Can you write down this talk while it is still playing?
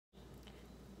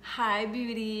Hi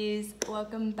beauties,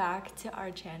 welcome back to our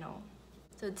channel.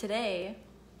 So today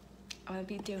I'm gonna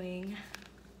be doing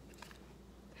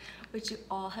what you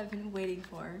all have been waiting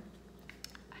for,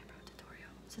 eyebrow tutorial.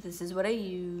 So this is what I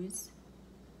use.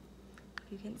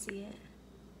 You can see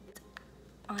it.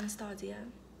 Anastasia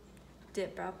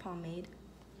Dip Brow Pomade.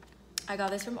 I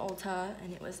got this from Ulta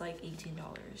and it was like $18.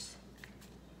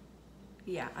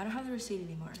 Yeah, I don't have the receipt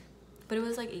anymore, but it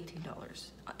was like $18.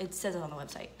 It says it on the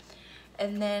website.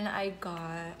 And then I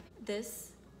got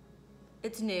this.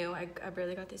 It's new. I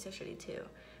barely got this yesterday too.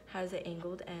 Has an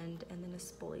angled end and then a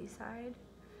spoolie side.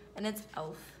 And it's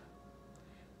e.l.f.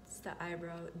 It's the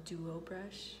Eyebrow Duo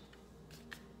Brush.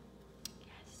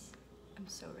 Yes, I'm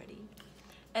so ready.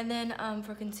 And then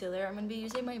for concealer, I'm gonna be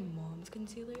using my mom's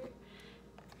concealer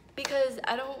because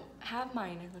I don't have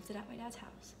mine. I left it at my dad's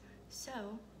house. So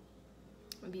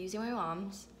I'm gonna be using my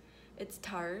mom's. It's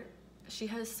Tarte. She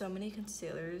has so many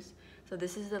concealers. So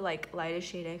this is the like lightest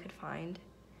shade I could find.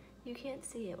 You can't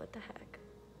see it, what the heck?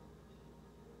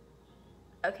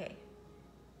 Okay,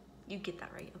 you get that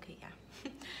right, okay,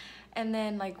 yeah. And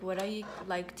then like what I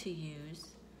like to use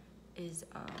is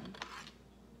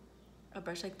a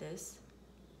brush like this.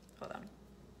 Hold on.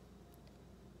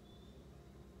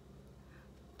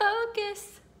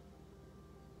 Focus!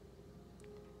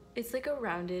 It's like a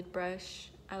rounded brush.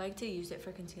 I like to use it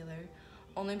for concealer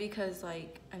only because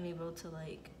like I'm able to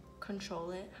like control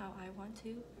it how I want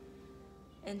to.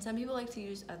 And some people like to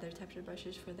use other types of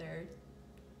brushes for their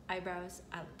eyebrows.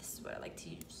 This is what I like to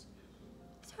use.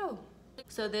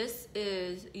 So this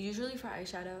is usually for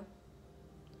eyeshadow.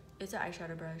 It's an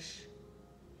eyeshadow brush.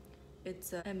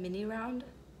 It's a mini round.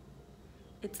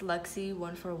 It's Luxie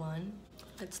 1-for-1.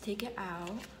 Let's take it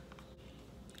out.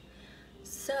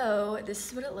 So this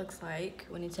is what it looks like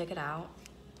when you take it out.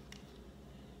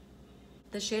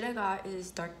 The shade I got is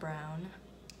dark brown.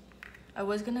 I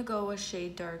was gonna go a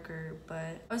shade darker,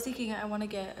 but I was thinking I want to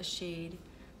get a shade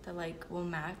that like will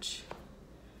match.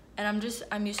 And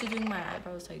I'm used to doing my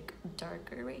eyebrows like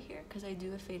darker right here because I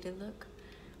do a faded look,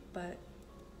 but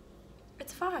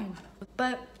it's fine.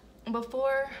 But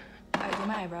before I do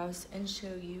my eyebrows and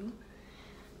show you,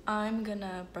 I'm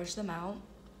gonna brush them out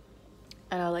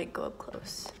and I'll like go up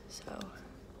close. So,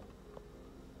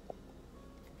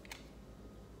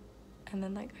 and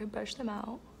then like I brush them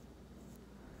out.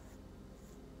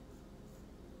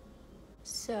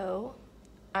 So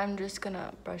I'm just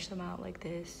gonna brush them out like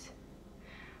this.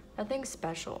 Nothing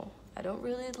special. I don't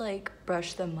really like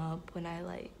brush them up when I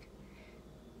like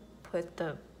put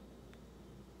the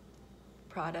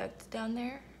product down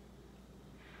there.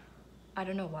 I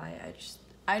don't know why,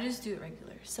 I just do it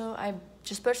regular. So I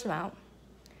just brush them out.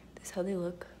 This is how they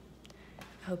look.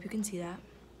 I hope you can see that.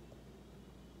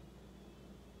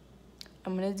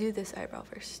 I'm gonna do this eyebrow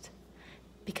first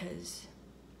because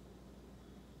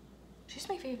she's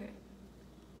my favorite.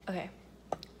 Okay,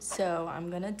 so I'm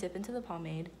gonna dip into the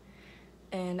pomade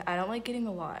and I don't like getting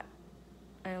a lot.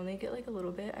 I only get like a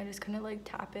little bit. I just kind of like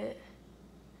tap it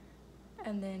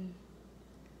and then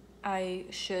I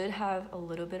should have a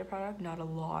little bit of product, not a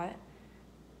lot,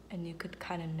 and you could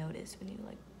kind of notice when you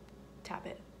like tap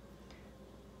it.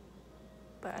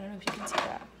 But I don't know if you can see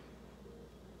that.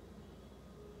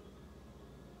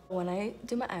 When I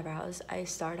do my eyebrows, I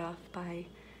start off by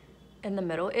in the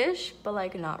middle-ish, but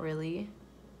like not really.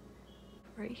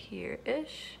 Right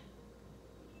here-ish.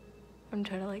 I'm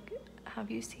trying to like have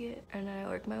you see it, and then I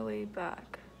work my way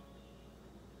back.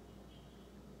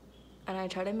 And I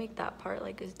try to make that part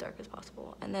like as dark as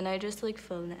possible. And then I just like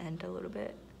fill in the end a little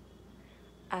bit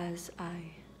as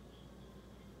I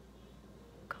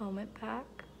comb it back.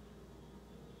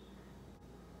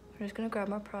 I'm just gonna grab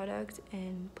my product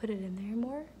and put it in there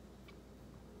more.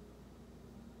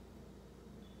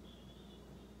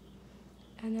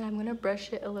 And then I'm gonna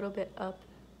brush it a little bit up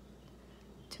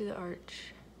to the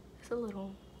arch. Just a little,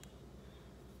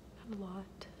 not a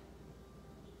lot.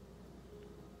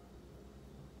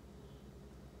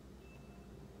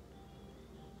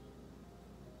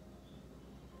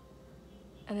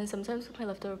 And then sometimes with my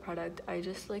leftover product, I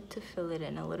just like to fill it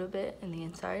in a little bit in the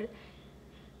inside.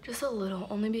 Just a little,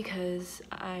 only because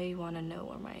I wanna know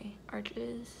where my arch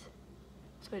is.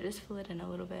 So I just fill it in a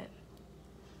little bit.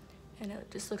 And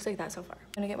it just looks like that so far.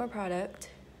 I'm gonna get my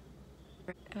product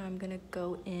and I'm gonna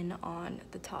go in on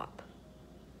the top.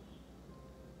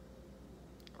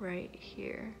 Right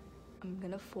here. I'm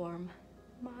gonna form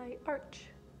my arch.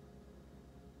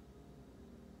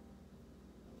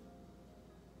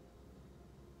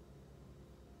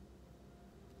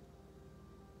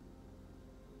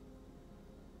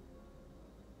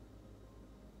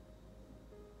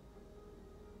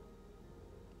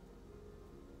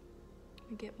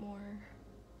 get more.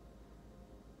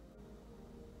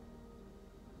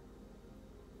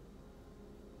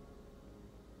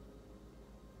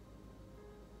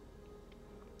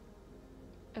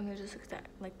 I'm gonna just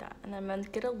like that. And I'm gonna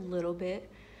get a little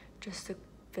bit just to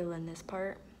fill in this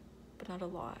part, but not a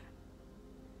lot.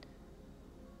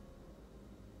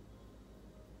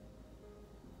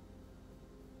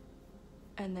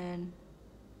 And then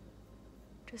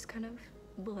just kind of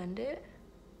blend it.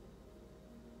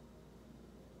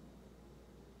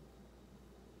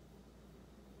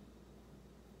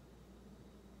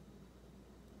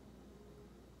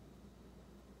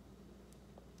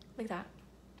 Like that.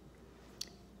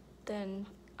 Then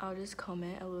I'll just comb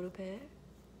it a little bit,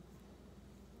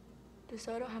 just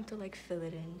so I don't have to like fill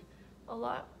it in a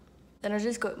lot. Then I'll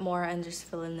just go more and just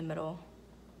fill in the middle.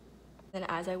 Then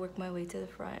as I work my way to the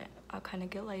front, I'll kind of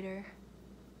get lighter.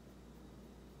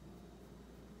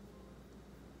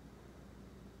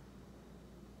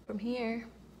 From here,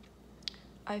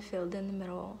 I filled in the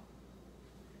middle.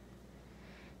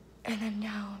 And then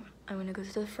now I'm gonna go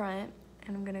to the front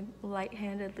and I'm gonna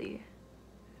light-handedly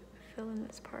fill in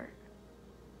this part.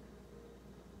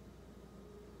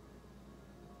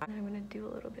 And I'm gonna do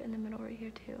a little bit in the middle right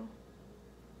here too.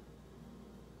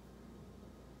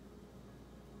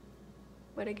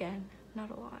 But again, not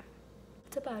a lot.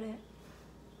 That's about it.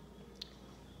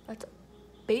 That's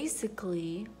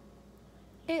basically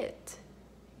it.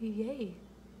 Yay.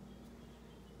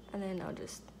 And then I'll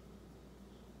just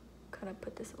kind of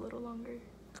put this a little longer.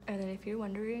 And then if you're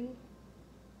wondering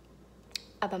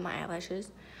about my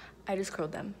eyelashes, I just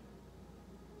curled them.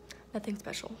 Nothing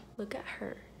special. Look at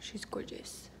her. She's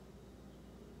gorgeous.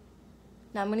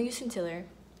 Now I'm gonna use concealer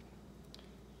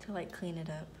to like clean it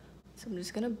up. So I'm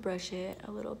just gonna brush it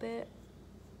a little bit.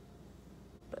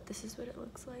 But this is what it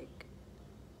looks like.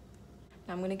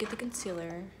 Now I'm gonna get the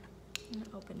concealer and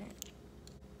open it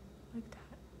like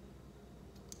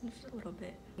that. Just a little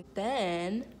bit.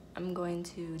 Then I'm going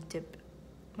to dip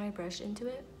my brush into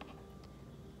it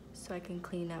so I can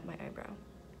clean up my eyebrow.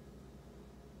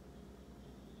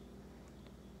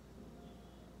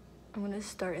 I'm gonna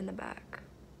start in the back.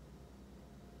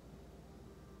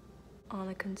 On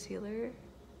the concealer,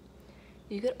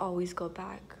 you could always go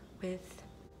back with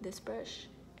this brush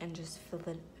and just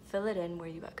fill it in where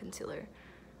you got concealer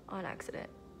on accident.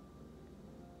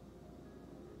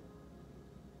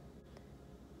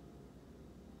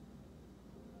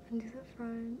 And do the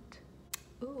front.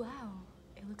 Ooh, wow,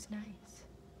 it looks nice.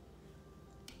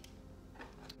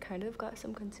 Kind of got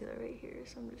some concealer right here,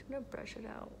 so I'm just gonna brush it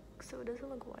out so it doesn't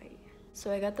look white.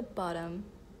 So I got the bottom.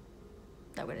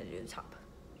 Now we're gonna do the top.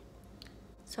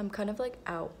 So I'm kind of like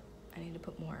out. I need to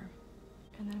put more.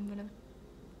 And then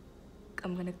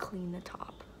I'm gonna clean the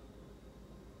top.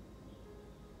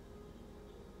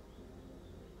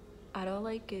 I don't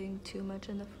like getting too much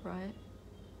in the front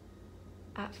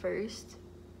at first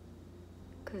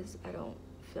because I don't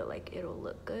feel like it'll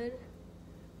look good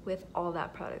with all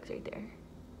that product right there.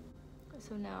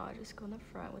 So now I just go in the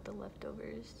front with the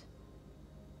leftovers.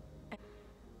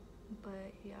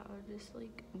 But yeah, I'll just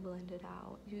like blend it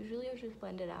out. Usually I'll just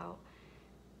blend it out.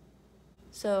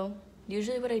 So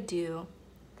usually what I do,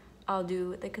 I'll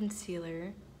do the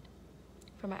concealer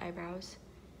for my eyebrows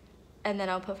and then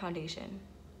I'll put foundation.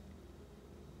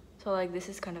 So like this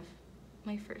is kind of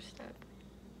my first step.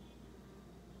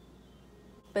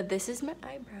 But this is my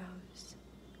eyebrows.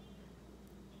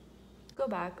 Go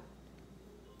back,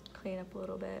 clean up a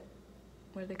little bit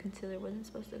where the concealer wasn't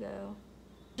supposed to go.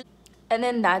 And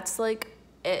then that's like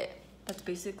it. That's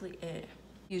basically it.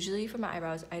 Usually for my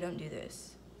eyebrows, I don't do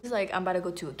this. It's like I'm about to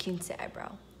go to a 15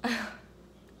 eyebrow.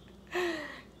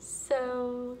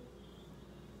 So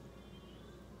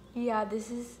yeah,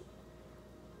 this is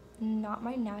not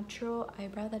my natural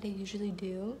eyebrow that I usually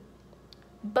do.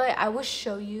 But I will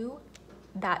show you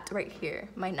that right here,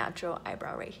 my natural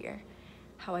eyebrow right here.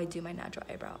 How I do my natural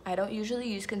eyebrow. I don't usually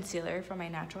use concealer for my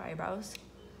natural eyebrows.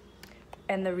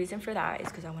 And the reason for that is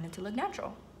because I want it to look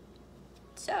natural.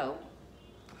 So,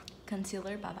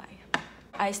 concealer, bye-bye.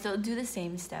 I still do the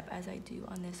same step as I do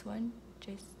on this one.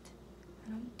 Just,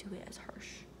 I don't do it as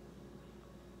harsh.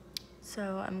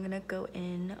 So, I'm gonna go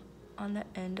in on the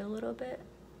end a little bit.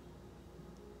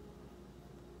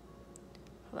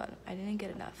 Hold on, I didn't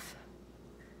get enough.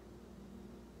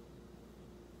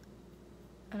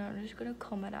 And I'm just gonna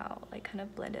comb it out, like kind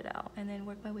of blend it out, and then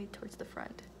work my way towards the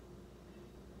front.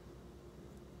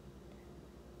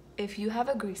 If you have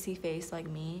a greasy face like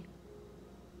me,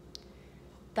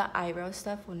 the eyebrow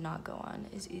stuff will not go on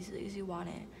as easily as you want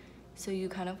it. So you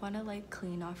kind of want to like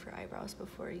clean off your eyebrows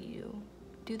before you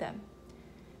do them.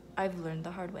 I've learned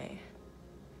the hard way.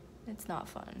 It's not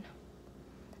fun.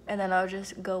 And then I'll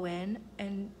just go in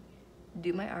and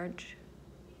do my arch.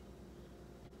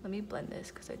 Let me blend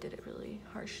this because I did it really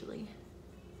harshly.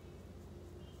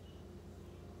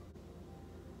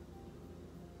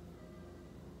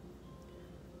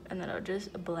 And then I'll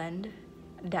just blend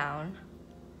down.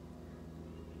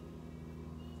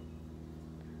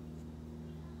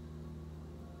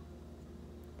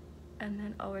 And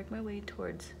then I'll work my way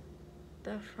towards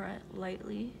the front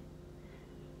lightly.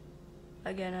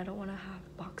 Again, I don't want to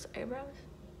have box eyebrows.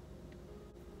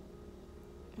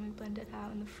 Let me blend it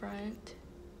out in the front.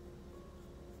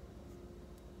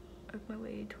 Work my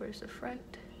way towards the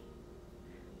front.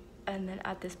 And then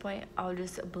at this point, I'll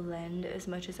just blend as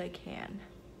much as I can.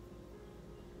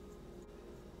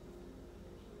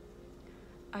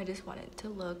 I just want it to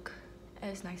look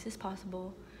as nice as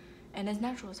possible and as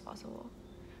natural as possible.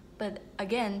 But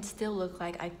again, still look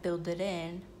like I filled it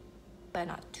in, but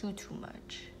not too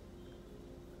much.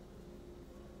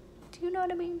 Do you know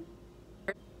what I mean?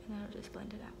 And then I'll just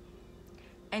blend it out.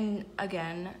 And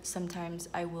again, sometimes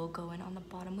I will go in on the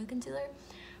bottom with concealer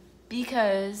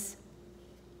because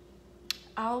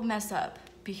I'll mess up,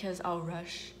 because I'll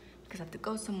rush, because I have to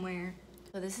go somewhere.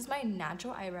 So this is my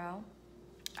natural eyebrow.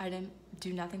 I didn't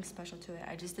do nothing special to it.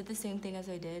 I just did the same thing as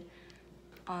I did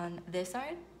on this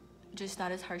side, just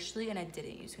not as harshly, and I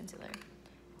didn't use concealer.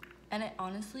 And it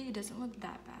honestly, it doesn't look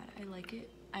that bad. I like it.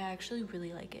 I actually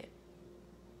really like it.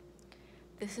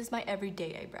 This is my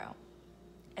everyday eyebrow.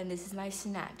 And this is my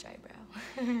snatch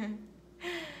eyebrow.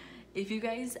 If you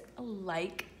guys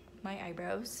like my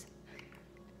eyebrows,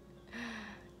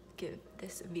 give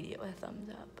this video a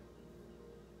thumbs up.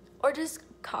 Or just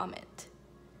comment.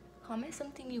 Comment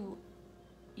something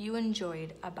you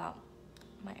enjoyed about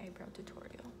my eyebrow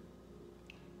tutorial.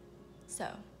 So,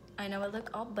 I know I look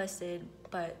all busted,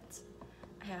 but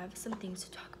I have some things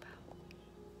to talk about.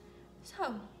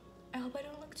 So, I hope I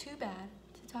don't look too bad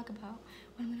to talk about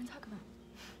what I'm gonna talk about.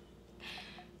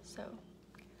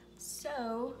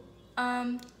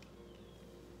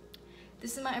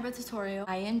 This is my eyebrow tutorial.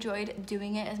 I enjoyed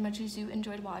doing it as much as you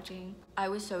enjoyed watching. I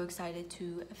was so excited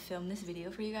to film this video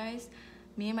for you guys.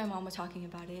 Me and my mom were talking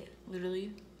about it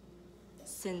literally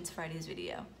since Friday's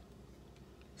video.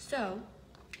 So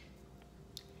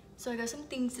I got some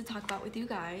things to talk about with you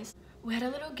guys. We had a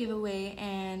little giveaway,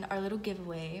 and our little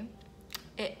giveaway,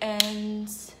 it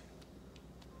ends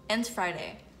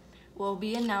Friday. We'll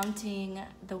be announcing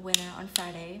the winner on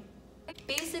Friday.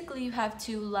 Basically, you have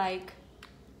to like,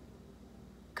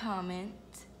 comment,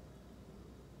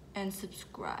 and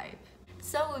subscribe.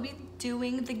 So we'll be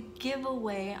doing the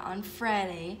giveaway on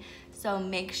Friday. So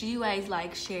make sure you guys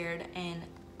like, shared, and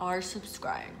are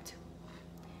subscribed.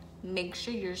 Make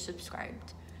sure you're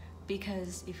subscribed,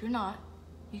 because if you're not,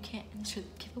 you can't enter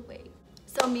the giveaway.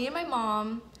 So me and my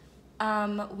mom,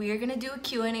 we are gonna do a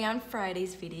Q&A on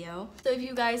Friday's video. So if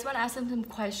you guys want to ask them some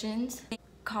questions,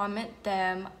 comment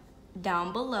them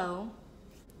down below.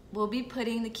 We'll be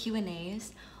putting the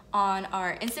Q&As on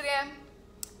our Instagram,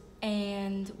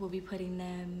 and we'll be putting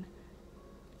them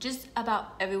just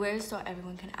about everywhere so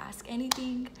everyone can ask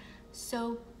anything.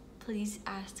 So please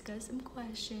ask us some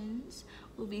questions.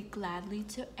 We'll be gladly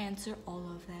to answer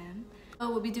all of them.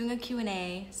 We'll be doing a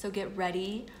Q&A, so get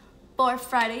ready for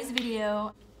Friday's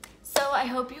video. So I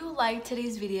hope you liked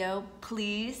today's video.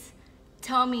 Please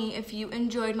tell me if you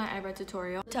enjoyed my eyebrow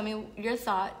tutorial. Tell me your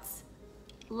thoughts.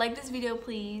 Like this video,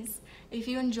 please, if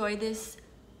you enjoyed this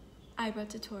eyebrow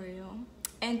tutorial.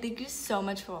 And thank you so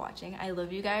much for watching. I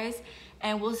love you guys,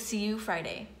 and we'll see you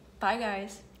Friday. Bye,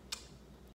 guys.